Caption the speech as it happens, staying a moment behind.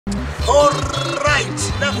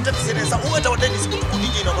Alright, na kutabiseneza uweta wa Dennis kutuku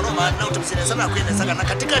DJ Noma Noma na utabiseneza na kueneza na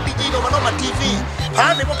katika DJ-NOMA NOMA TV.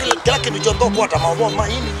 Pande mo kila kitu jonto kwa tamawo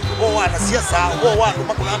mahini, wa na siasa, wa ndo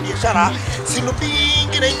makuna biashara, sino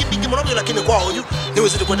bingi na ingi bingi monobyo lakini kwa hoju ni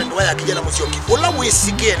wezidi kwenda ndoa ya Kijana Musyoki. Ola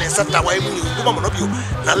wesikie ne sata wa imuni nguma monobyo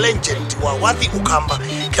na legend wa Wathi Ukamba.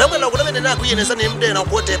 Kila mwana kuna nenda kuyeneza ni mde na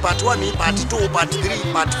kuote part 1, part 2, part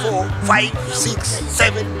 3, part 4, 5, 6,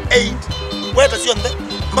 7, 8. Weta sio nde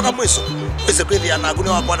mpaka mwisho wese kweli anagune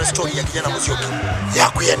wa bwana story ya Kijana Musyoki ya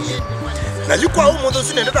kuyani na yuko au mwanzo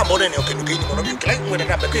sinaenda mbona ni okindukini monobyo kila mwenda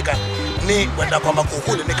kamba kwika ni kwenda kwamba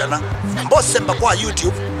kukule ni kana mbose mba kwa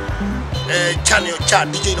YouTube channel cha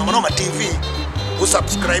DJ-NOMA NOMA TV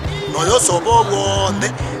usubscribe no yoso bobo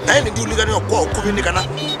nde na hii ndio ligani kwa ukumi kana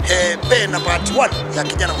pe na part 1 ya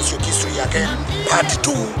Kijana Musyoki history yake, part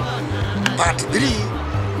 2, part 3,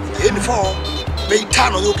 4 bei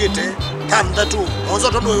tano yokete tanda tu mwanzo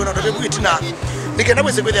ndo wewe unataka kuitina nikenda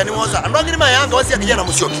mwese kweli ani mwanzo andwangi ma yanga wasi ya Kijana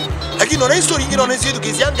Musyoki lakini ona history nyingine ona hizo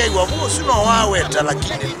kesi yanga iwa vuo sino waweta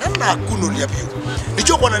lakini nana kunulia bio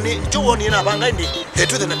nicho kwa nani nicho woni na banga ndi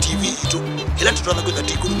hetu na TV itu ila tutaanza kwenda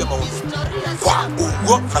tikunulia maono kwa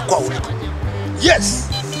ugo na kwa uliko yes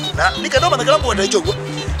na nikadoma na kalambo wenda hicho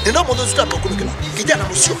ndio mwanzo sitapo kumikila Kijana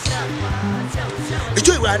Musyoki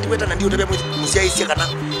nicho iwa andi weta na ndio tabia musiaisi kana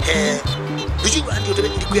Biji ndio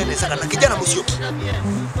ndikuyaneza kana Kijana Musyoki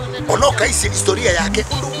onoka isi historia yake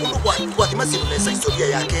undu kwa kimasi nesa historia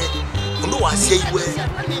yake undu wasiyaiwe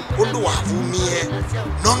undu wavumie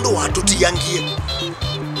nondo watutiyangie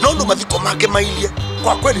nondo mathiko make mailie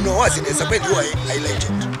kwa kweli no wazi nesa kweli wa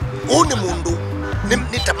legend uni mundu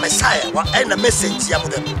ni ta messiah wa aina message ya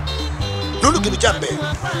mudem nundu kitu chambe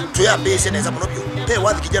tuyambe nesa monobyo pe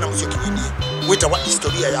Wathi Kijana Musyoki wini wita wa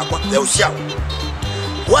historia yakwa ya usiao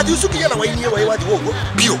Wathi usu Kijana wainie wa Wathi wogo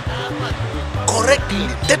bio correctly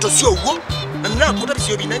teto sio ugo na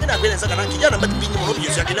kutabisio binanye na kweleza kana Kijana mbati binyi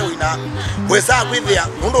monobyo sya kile wina wesa kwithia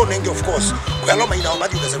ndo nenge of course kwa loma ina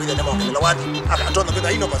Wathi ukasabida nyama ongelela Wathi akatonda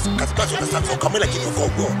kwenda ino kasikasi na sanzo kamela kinoko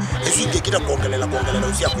ugo esu ingekita kuongelela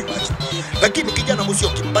usia kuimaji lakini Kijana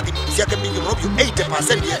Musyoki mbati siake binyi monobyo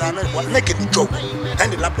 80% ya rana kwa neke ni joke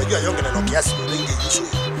kandi labda jua yongelela kiasi nenge yusu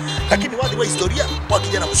lakini Wathi wa historia wa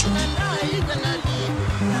Kijana Musyoki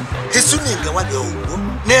Hisuninga wale ugo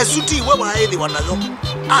nesuti wewe waethi wanayo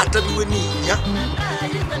atabiwe ninya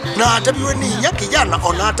na atabiwe ninya Kijana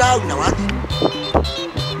ona atawi na Wathi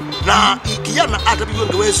na Kijana atabiwe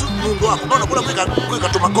ndewesu mundu wako unaona kuna kweka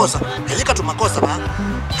tumakosa hayika tumakosa ba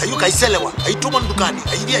hayuka iselewa haituma ndukani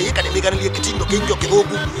hayiria yeka nemegana kitindo kenjo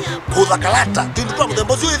kidogo kuthakalata tindutwa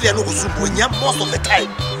muthembozi wethi anu kusumbu nya most of the time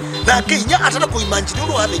na Kenya atana kuimagine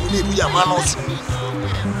ndo wale ni ya mwana osu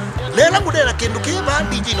Lela ngudela kendo kiba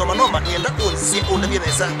DJ-NOMA NOMA nienda kunzi ondabye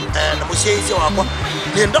nesa na musyeisi wakwa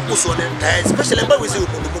nienda kusone especially mba wezi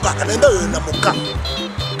umundu mukaka nenda na muka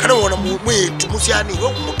kana wona mwitu musyani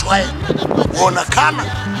we mutwaye wona kana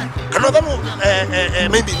dhanu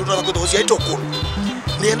maybe nutana kuto hosi aitoko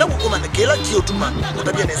nienda kukuma nekela kiyo tuma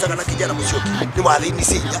ondabye nesa kana Kijana Musyoki ni Wathi ni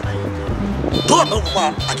sinya toa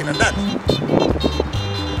kwa akina ndani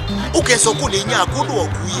ukesoku ni nyakundu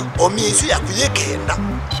okuye omiesu yakuyekenda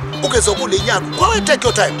ukezokule nyaku kwa we take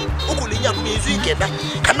your time ukule nyaku miezi ikenda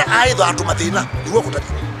kana aidha atumathina niwe kutati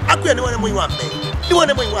akuya ni wane mwi wa mbe ni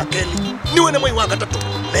wane mwi wa keli ni wane mwi wa gatatu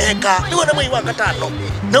neka ni wane mwi wa gatano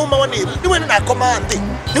na umawani ni wane na koma ndi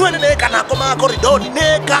ni wane neka na koma koridoni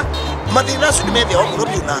neka mathina su ni methi wa muno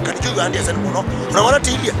na kanijo andi asa muno na wana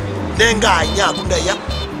tilia nenga nyaku ndaya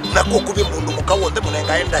na kukubi mundu mukawonde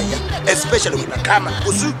munenga endaya especially wina kana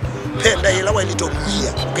usu penda ila wa ilito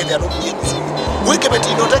mia ukende ano mia wike beti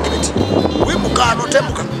no take beti we mukano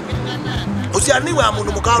temuka usianiwe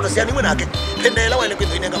amundu mukano usianiwe nake penda ila wa ile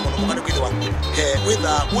kwitho inenga mundu mukano kwitho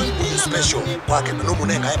we special kwake no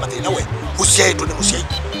munenga ema thina we usieto ni musiai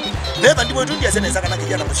netha ndimo tundia seneza kana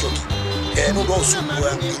Kijana Musyoki ndo usubu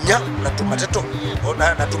inya na tumateto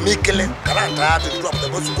na tumikele karata tutwa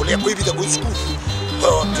mudebosu kulia kuivitha ku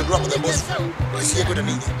school tutwa mudebosu siye kwenda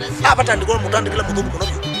nini apata ndiko mutandi kila mudhubu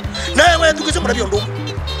monobyo na wewe ndukise murabyo ndo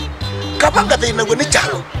kapanga thina gwe ni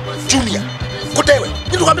chalo junior kutewe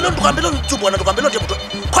ndukambilo ntubona ndukambilo ndi mutwe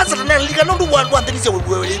kwanza tana liga ndo wandu andenize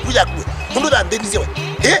wewe kuya kwe mundu da andenize we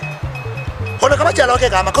ona kama chalo wake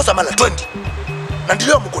kama kosa mala 20 na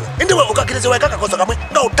ndilio mukula ndiwe ukakireze weka kakosa kamwe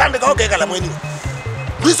nga utande ka okeka la mweni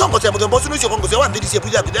ndisongo tya muthembo sinu sio kongo zwa andenize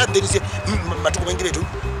kuya kuya andenize matuko mengine tu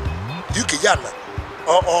yu Kijana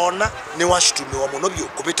ona ni washtu ni wa monobyo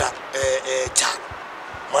kupita cha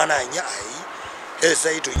mwana nya ai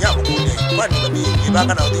esa itu nyamo kunya kwani mimi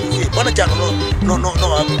ibanga na udhi mbona chano no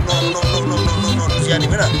yani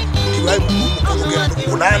mena ndiwai mukugera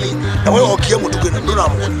kunani na wewe okie mutugena ndona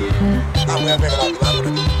amukoni amwe amwe kana bangu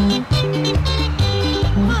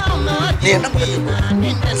ni enda kwa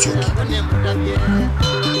Musyoki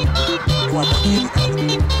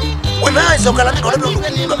wena iso kala ni kono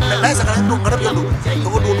na isa kala ndo ngara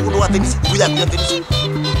ndo wa tenisi kuya tenisi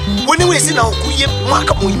wene wesi na okuye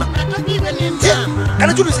mwaka muima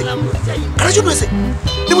kana chuluse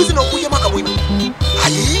ni wesi na okuye mwaka muima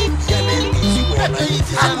ayi ya ndio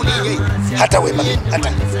hakuninye hata wema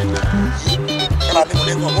hata kala mimi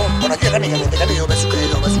ndio ngo unajua kana yoba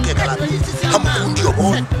suke kala hamu ndio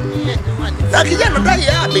bona na kijana ndai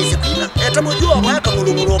ya basically etamojua mwaka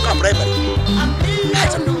mulunguru ka primary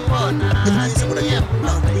hata ndio hizi kuna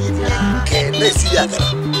kende siya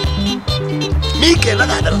kala mike na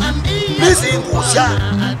dada misi ngusha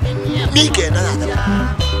mike na dada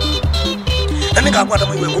nani kakwata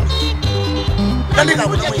mwe 10 nani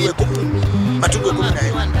kakwata mwe 10 matuko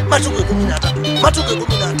 10 matuko 13 matuko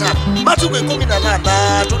 15 matuko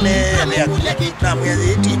 18 tunene na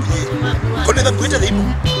mwezi TV kone ndo kuita hipo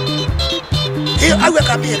hiyo awe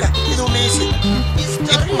kabieka hizo misi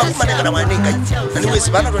makuma nenda na mwaninga nani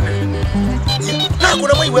wesi bana ndo na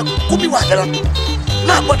kuna mwe 10 wadala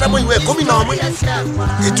na kwata mwe 10 na mwe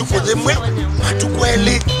etuko zemwe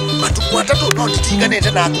matukwele matuko 3 no titingane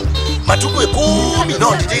tena matuko 10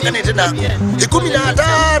 no titingane tena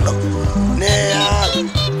 15 ne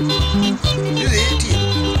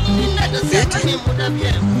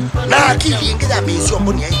na akili ngeza misi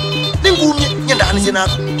omboni ai ningumye nyandani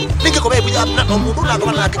senako ningikobe buja na mundu na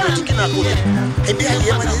kama na kitu kina kule ende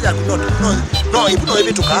aye manje za no ibuno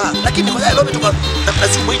ebituka lakini maya lo bituka na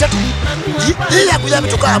simu itatu ya kuja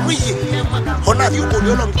bituka mwiye hona vyuko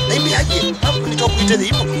liolo na ende aye nitokuite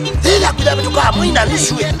hipo ya kuja bituka mwina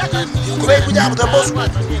lishwe kube kuja mtambosu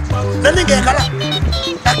na ningekala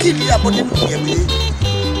akili ya mboni mwiye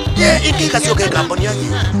ye ingika sio ke kampuni yake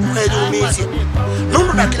kwa dumisi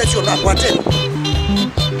nundu na kila sio na kwate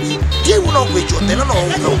die unaongwecho tena no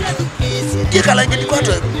die kala ngidi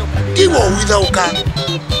kwate die wo without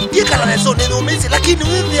die kala na so ne dumisi lakini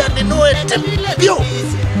wewe ande no ete bio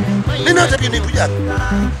nina tabia ni buja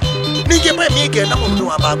ninge pa mike na mtu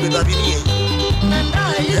wa babu da bini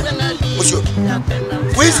Musyoki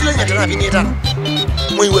kwezi le nyatana bini tano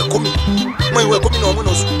mwiwe 10 no mwe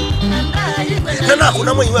no su nana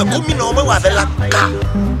kuna mwe 10 no mwe wa bela ka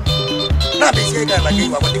na bisi ga na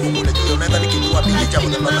kiwa kwa ndikukule juu na ndani kitu bigi jambo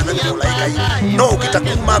na bana na ulaika hii no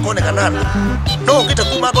kitakuma kone kanando no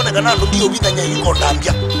kitakuma kone kanando ndio bidanya yuko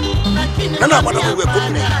ndambia nana kwa mwe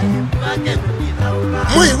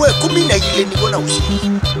 10 na ile ni bona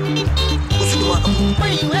usini waka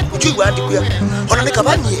uchi wandi kuya ona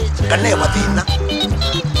nikabanye kane mathina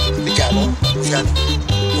bijalo cyane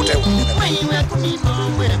utewe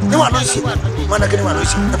ni wanoisi mana kene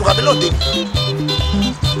wanoisi tukabelote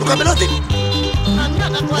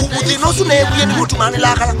uti no sune buye ni mutu mani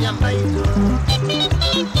lakala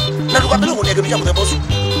na tukabelo ngone ke bijamo bosu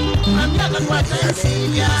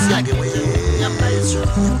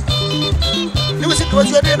ni wese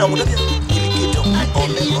tuwazia tena mutabia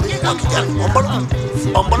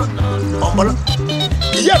ombolo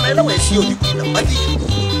kijana ela wesio dikina badi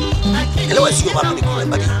ela wesio baba dikina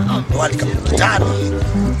badi wali kama kitani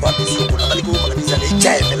wapi sio kuna bali kwa kanisa le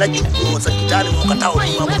chai la chuo za kitani wakatao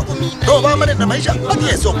ni mambo no baba na maisha badi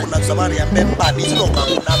yeso kuna zamani ya mbemba ni sio kama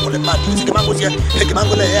kuna kule badi Kimangu sia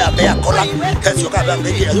Kimangu le ya bea kola kesho kaba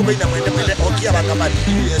ngeje ayuko ina mwende okia baka badi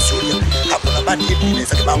yeso hakuna badi ile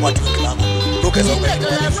za Kimangu watu Kimangu nukeza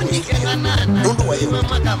nundu wa hiyo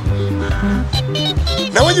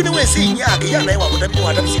na wewe ni wesi nyaki yana ewa kutabini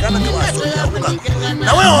watabisikana kwa waso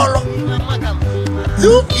na wewe holo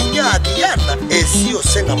yu inyaki yana esio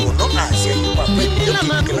senga muno asia yupa kweli yoki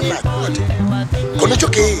kila na kote kono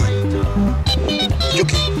choke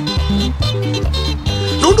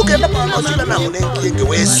nundu kenda pa nosila na munengi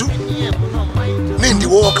wesu nindi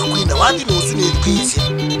woka kwina wandi nusu ni kwisi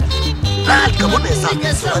kabonesa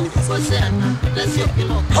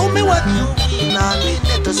haume wadhiuna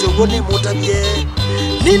ninde tosiogoni mutabye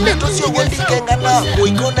ninde tosiogoni kengana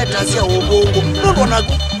muikone tasia ubongo nondo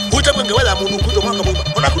naku utabenge wala mundu kuto mwaka mwaka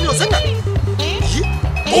onakunyo senga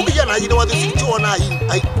ukijana yine wadhisichona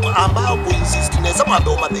ai ambao kuinsist nesa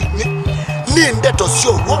madoma ninde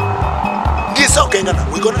tosiogo ngisa kengana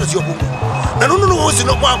muikone tasia ubongo na nunu wosi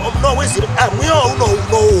no wesi amyo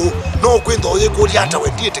no kwendo yekuri hata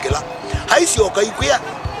wedie tekela haisi okaikuya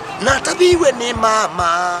na tabiwe ni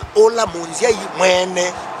mama ola munzia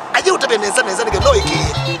mwene aje utabeneza neza nige no iki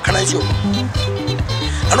kana sio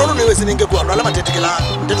anono niwe sinenge kwa no alama tetekela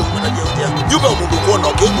ndeto kumatajia utia yume umundu kuona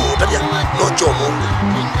okego tabia no chomo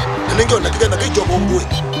nenge ona kijana kichomo mbwe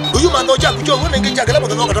uyu mando cha kuchomo nenge cha kala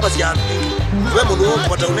mutano kataba siana we mundu wako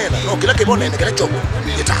pataunena no kila kibona nenge kala chomo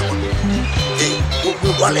yetako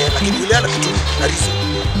mundu ale lakini yule ana kitu nariso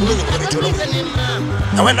mungu kwa kitu longo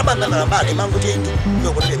na wenda banda na baki mangu tingi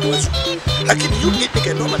ndio kwa ndio wewe lakini yu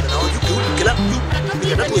nipike noma na yu kila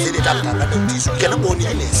kila tu zile tamtanga ndio tisu kila boni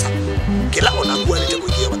inesa kila ona kuwa ni chako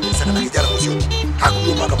kiwa pesa kana kijana Musyoki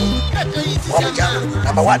hakuyo maka mungu kwa mjana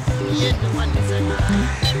number 1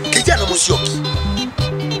 Kijana Musyoki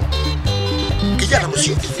Kijana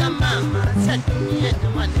Musyoki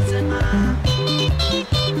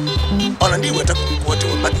ona ndiwe atakukote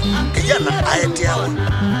wabaki kijana ayetewa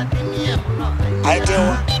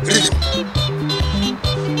rhythm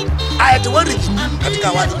ayetewa rhythm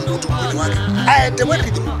katika wadi mtumbuni wake ayetewa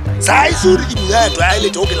rhythm sai suri jimuyato aile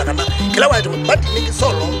tokela kana kila wayetewa badi ningi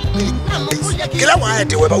solo kila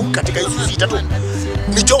wayetewa ba katika hizo tatu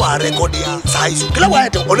nicho wa record ya sai kila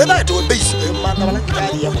wayetewa olela yetewa bass manga bala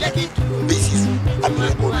kitari ya bass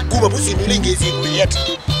amrecord kuma busi nilingezi kuyet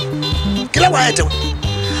kila wayetewa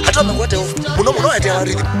hata mkwete muno ete wa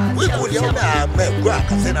rhythm we kuli ya megwa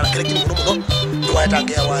kasena kile kile muno ndo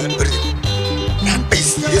atangia wa rhythm na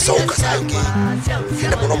bass yeso ukasangi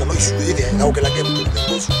ina muno isu ile na ukela game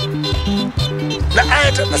bosu na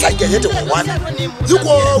ayata na sangia yete kwa wana yuko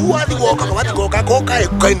huadi kwa kama wadi kwa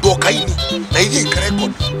kaindwa kaini na hivi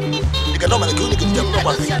record nikandoma na kiuni kitu kwa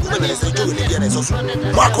kwa umeeleza hiyo ni yana sosu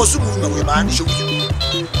mwako sumu na wemaanisho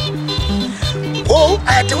oh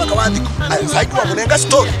atewa kawadi saidi wa munenga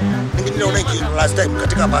story ningine unaingia last time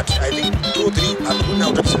katika part I think 2 3 hakuna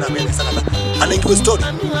utabisana mbele sana anaingia story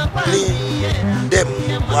ni dem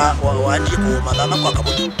wa andiko madama kwa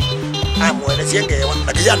kabudi amwelezenge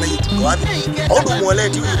na kijana yutu wapi ondo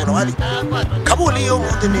mweleti yuko na wapi kabuli hiyo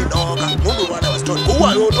mtu ni noka mundu wana wa story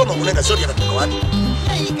huwa yoto munenga story akatoka wapi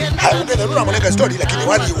haungeza nuna munenga story lakini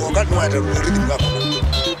wapi uoga ni wa rhythm wako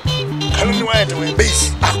kaluni waete we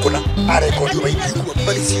bass akula arekodi wa hiyo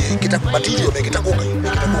bali si kitakubatirio umekitakoka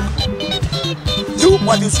yu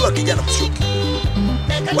mwadhiwa Kijana Musyoki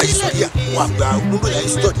wa historia wa mundu ya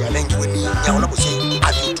historia anaingiwe ni yaona musi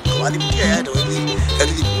atu wali mtia yaete we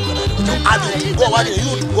kadiri atu go wali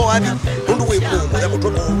yu go wali mundu we mundu ya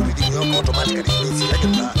kutoka rhythm yako automatically ni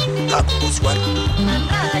lakini na kukosi wali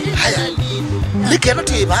haya nikena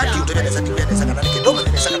tu ibaki utengeneza kipende sana nikidoma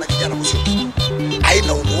ni sana Kijana Musyoki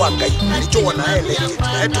aina unuanga nicho wanaele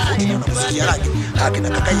na tofauti na muziki ya rangi hakina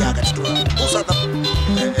kakai akatitoa usaka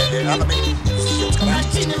hapa mimi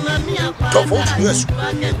tofauti ni Yesu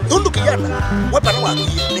nundu kijana wepa na waki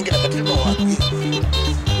ningi nakatito na waki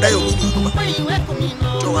dayo mimi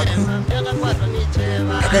to waki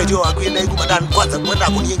kakai to waki na iku madan kwanza kwenda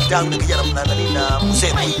kuni ngita ni kijana mnana na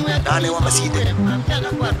musemi ndane wa maside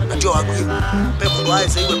na to waki pe mundu aye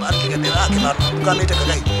saiwe banki kadera akina kameta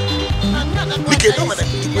kakai nikendoma na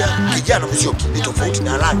Kijana Musyoki ni tofauti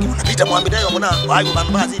na rangi unapita mwambie nayo mbona hayo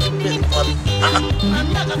mambazi hivi mwambie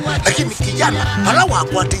lakini kijana halawa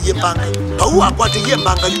akwatiye mbanga au akwatiye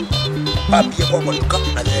mbanga yu babie kwa duka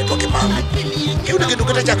na yetu Kimangu kiude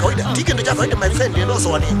kitu cha kawaida tiki ndo cha kawaida my friend ndio so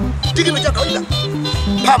wani tiki ndo cha kawaida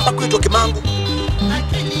pamba kwetu Kimangu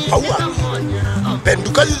au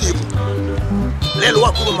penduka yule lelo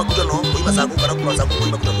wako makutano kuima zangu kana kuma zangu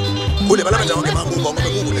kuima makutano kule balama cha Kimangu kwa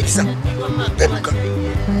Mungu lekisa penduka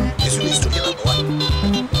hizo ni historia namba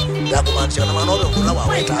 1 ya kumaanisha na maneno kuna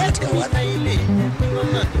waweta katika watu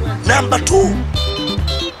namba 2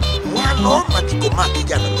 mwana matiko ma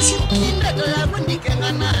Kijana Musyoki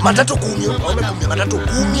matatu kumya wamekumya matatu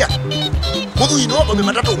kumya mudhu inoba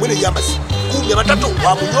matatu mwene yambasi kumya matatu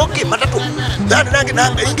wa Musyoki matatu ndani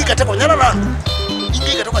nange ingi kataka nyara nangu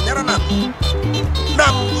ingi kataka nyara nangu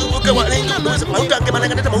na uke wa ingi ndo mauta nge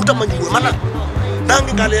mananga tete mauta manyuwe mana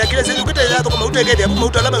nangi ngale ya kile sisi ukete yato kama utegede hapo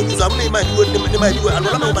mauta lama yuza amne imani ni mai diwe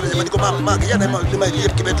alolama ubana matiko mama Kijana ni mai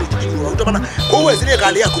kibetu kibiru mauta mana kwa wewe zile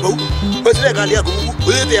kali yako bau wewe zile kali yako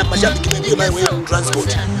wewe ya mashabiki kibiru mai wewe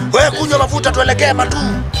transport wewe kunywa mafuta tuelekee matu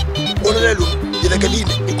onelelo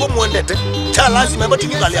jilekeline iko muendete cha lazima mbati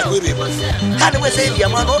kali yako wewe hani wewe zaidi ya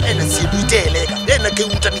mano ena sibiteleka ena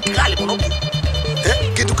keuta nikali mno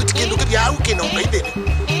kitu kibya au kina ungaibene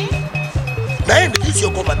naende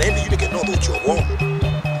bisyo koma naende yule keno chobo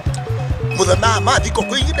mudhama madiko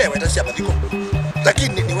kwingine wetasi madiko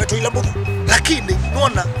lakini ni wetu ila mbudu lakini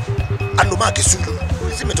nona anoma kisulu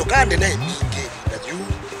zimetokana naye mingi na juu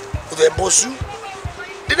udhembosu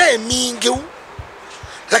naye mingi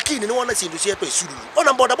lakini niona sindu chetu isulu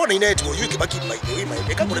ona boda bona inaeti go yuki baki by the way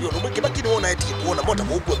my kama unavyo ndugu baki niona eti kuona mota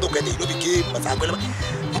huko ndoka ile Nairobi masango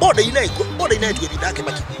ile boda inaeti bidake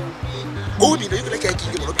baki ubi ndio yuki like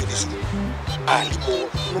kingi mno kidisi alimo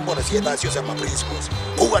mbona si hata sio sema principles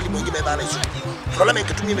huwa alimo ingine bana hizo problema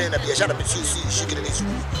ingetumia na biashara msisi shikile hizo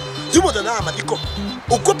zimo tena matiko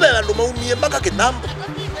ukopela ndo maumie mpaka kinambo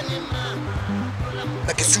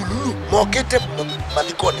na kisululu mokete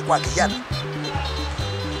matiko ni kwa kijana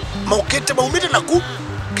mokete maumite na ku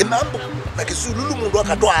kinambo na kisululu mundu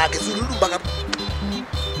akatoa kisululu mpaka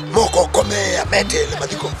moko komea metele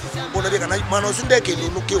matiko unabia kana maana usindeke ni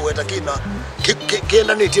mukiweta kina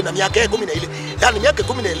kenda neti na miaka 10 ile yani miaka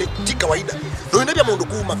 10 ile ti kawaida ndio inabia mundu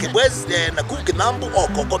kuma kibwezi na ku kinambo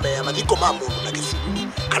okokomea matiko mamundu na kisululu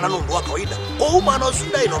kana ndo wa kawaida kwa hiyo maana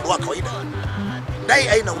usindai ndo wa kawaida dai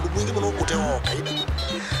aina undu mwingi mno kutewa kawaida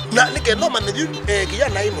na nike noma ni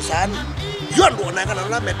kijana hii musani yo ndo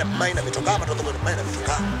anaangana na maina mitoka matoto maina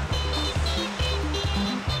mitoka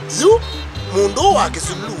yu mundu wa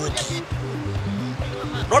kisululuki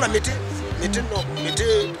nona miti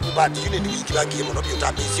ubati yune ni wiki bangi mno pio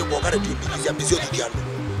tabisi kwa kare tu bizi ambizio dikiano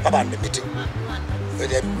baba ande miti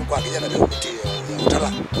wele kwa kijana leo miti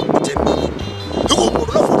utala tembo huko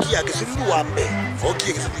mundu na fokia kisululu wambe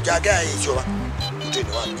fokia kisululu jaga hicho uteni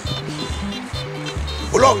wambe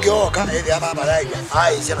ulonge oka ede ababa laiga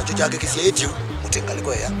ai sina chocha yake kisieti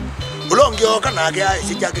mutengaliko ya ulonge oka na yake ai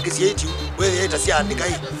sija yake kisieti wewe eta si andika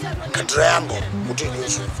hii katra yango muteni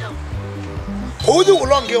hicho huyu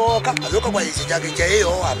ulonge oka azoka kwa sija yake cha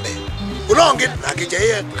hiyo ambe ulonge na kicha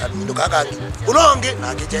yeye kamindo kakangi ulonge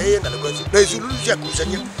na kicha yeye ngaliko na izulu ya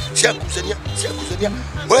kusanya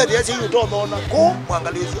wewe yasi yuto naona ku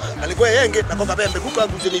mwangalizi alikuwa yenge na koka pembe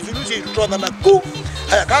kukanguzeni izulu si yuto na ku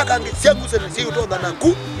haya kakangi siaguseni si yuto na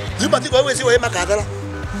ku yuma tiko wewe si wewe makadala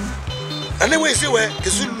ane wewe si wewe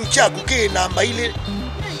kizulu chako ke namba ile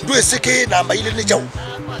ndio sike namba ile ni chao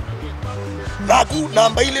naku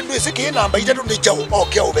namba ile ndio sike namba itatu ni chao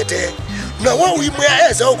okay ubete na wewe uimwe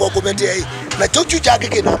ese uko kumetea na chochu chake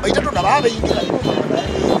ke namba itatu na baba ingira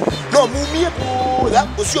no mumie kula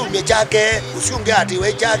usio umie chake usiunge ati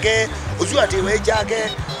we chake usio ati we chake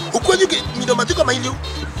ukwenyuki midomatiko maili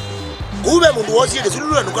kube mundu wosi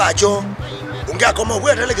kesulu ndo kacho unge akoma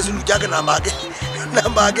wewe tele kesulu chake namba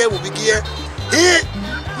yake mubikie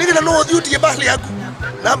nigina no duty bali yako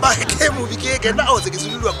namba yake mubikie kenda oze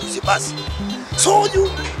kesulu akusi basi so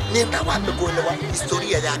you nenda wapi kuelewa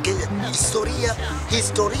historia ya Kenya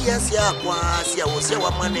historia sia wosia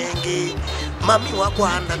wa mwanenge mami wako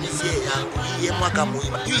andamizie yangu iye mwaka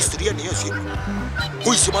muima hiyo historia ni yosi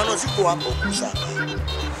uisi mwana siku hapo kusaka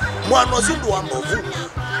mwana siku hapo vuma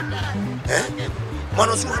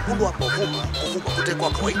mwana siku hapo vuma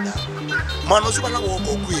kutekwa kawaida mwana siku na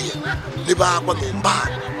woko kuya ni ba kwa nyumba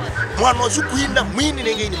mwana siku ina mwini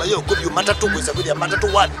nenge ni mayo ko matatu kwesa kuja matatu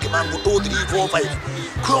 1 Kimangu 2 3 4 5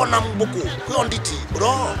 kuona mbuku kuonditi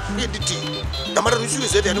bro nditi na mara nusu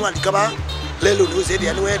zedi yani walikaba lelo ndio zedi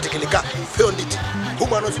yani wewe tekeleka kuonditi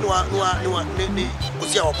kuma no sinu ni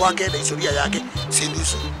usia wa kwake na historia yake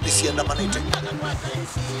sindusu nisienda manite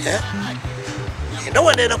ndio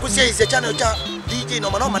wanaenda kusia hii channel cha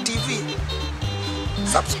DJ-NOMA NOMA TV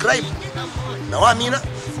subscribe na wamina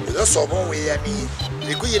ndio sobo we yani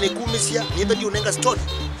nikuye nikumisia nienda di unenga story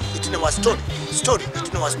itina wa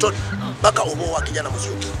story baka ubo wa Kijana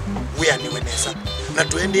Musyoki wewe ni wenesa na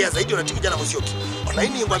tuendea zaidi na Kijana Musyoki ona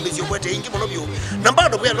ini ngwambizio kwete ingi mono byo na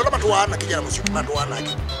bado bya ndo matuana Kijana Musyoki matuana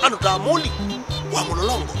yake anu taamuli wa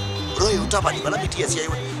mulolongo royo utabani bala bitia sia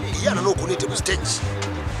yewe kijana no kunite ku stage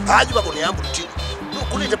haji bako ni ambu tino no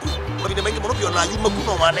kunite kwa binde mengi mono byo na yuma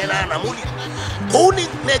kuno manena na muli kuni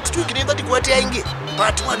next week ni ndati kwete ingi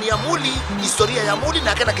part 1 ya muli historia ya muli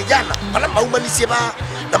na kena kijana bala maumanisie ba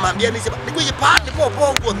na mambia nisema nikuye pande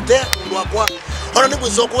popo ngonde ndwakwa ona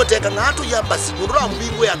niguzoko teka ngatu ya basi ndura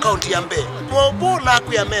mbingu ya account ya mbe popo na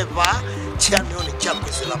ku ya meva channel ni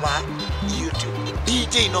chako silaba YouTube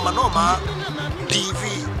DJ-NOMA NOMA TV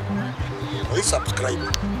oi subscribe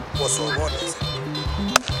wasogone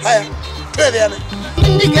haya twende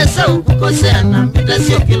ningesa ukukosea na mpita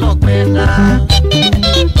sio kilo kwenda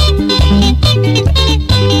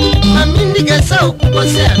mami ningesa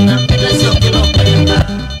ukukosea na mpita sio kilo